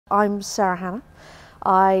I'm Mark Hanna.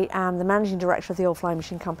 I am the Managing Director of the Old Flying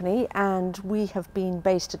Machine Company, and we have been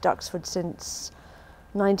based at Duxford since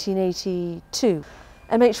 1982.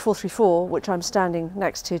 MH434, which I'm standing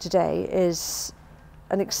next to today, is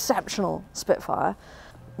an exceptional Spitfire.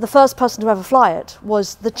 The first person to ever fly it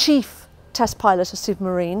was the chief test pilot of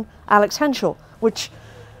Supermarine, Alex Henschel, which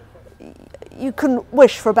you couldn't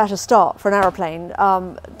wish for a better start for an aeroplane,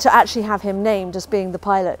 to actually have him named as being the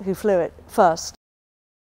pilot who flew it first.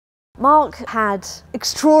 Mark had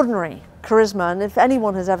extraordinary charisma, and if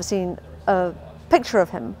anyone has ever seen a picture of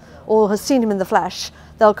him or has seen him in the flesh,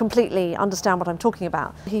 they'll completely understand what I'm talking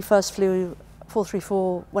about. He first flew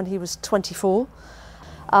 434 when he was 24.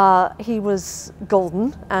 He was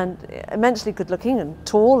golden and immensely good looking and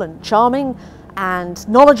tall and charming and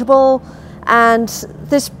knowledgeable, and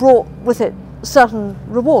this brought with it certain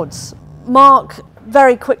rewards. Mark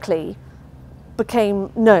very quickly became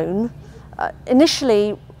known.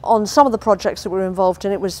 Initially, on some of the projects that we were involved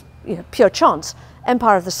in, it was pure chance.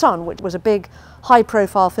 Empire of the Sun, which was a big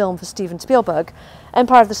high-profile film for Steven Spielberg,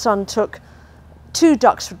 Empire of the Sun took two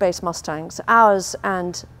Duxford-based Mustangs, ours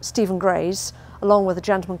and Stephen Gray's, along with a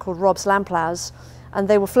gentleman called Rob Lamplaz, and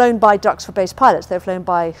they were flown by Duxford-based pilots. They were flown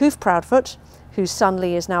by Hoof Proudfoot, whose son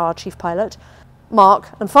Lee is now our chief pilot,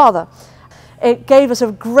 Mark and father. It gave us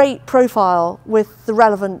a great profile with the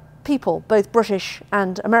relevant people, both British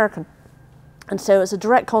and American. And so as a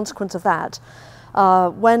direct consequence of that,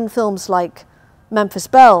 when films like Memphis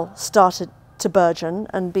Belle started to burgeon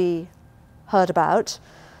and be heard about,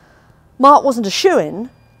 Mark wasn't a shoo-in,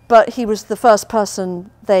 but he was the first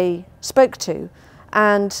person they spoke to.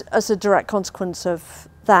 And as a direct consequence of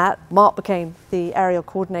that, Mark became the aerial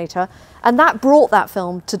coordinator, and that brought that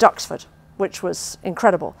film to Duxford, which was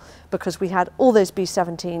incredible because we had all those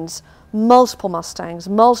B-17s, multiple Mustangs,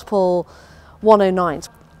 multiple 109s.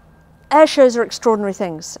 Air shows are extraordinary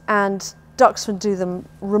things, and Duxford do them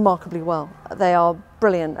remarkably well. They are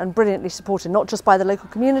brilliant and brilliantly supported, not just by the local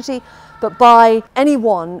community, but by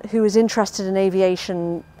anyone who is interested in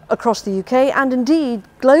aviation across the UK and indeed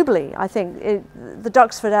globally. I think the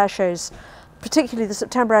Duxford air shows, particularly the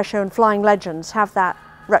September Air Show and Flying Legends, have that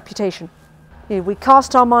reputation. We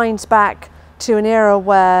cast our minds back to an era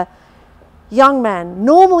where young men,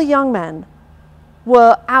 normal young men,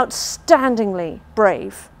 were outstandingly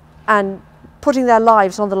brave and putting their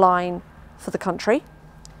lives on the line for the country.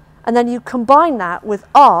 And then you combine that with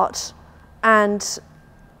art and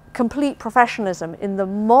complete professionalism in the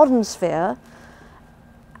modern sphere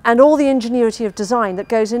and all the ingenuity of design that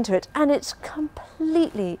goes into it, and it's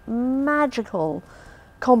completely magical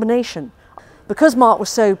combination. Because Mark was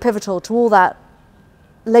so pivotal to all that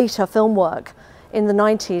later film work in the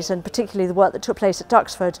 90s, and particularly the work that took place at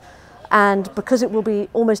Duxford, and because it will be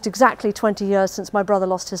almost exactly 20 years since my brother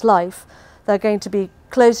lost his life, they're going to be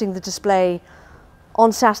closing the display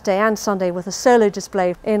on Saturday and Sunday with a solo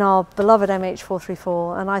display in our beloved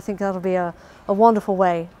MH434, and I think that'll be a wonderful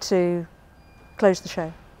way to close the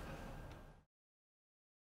show.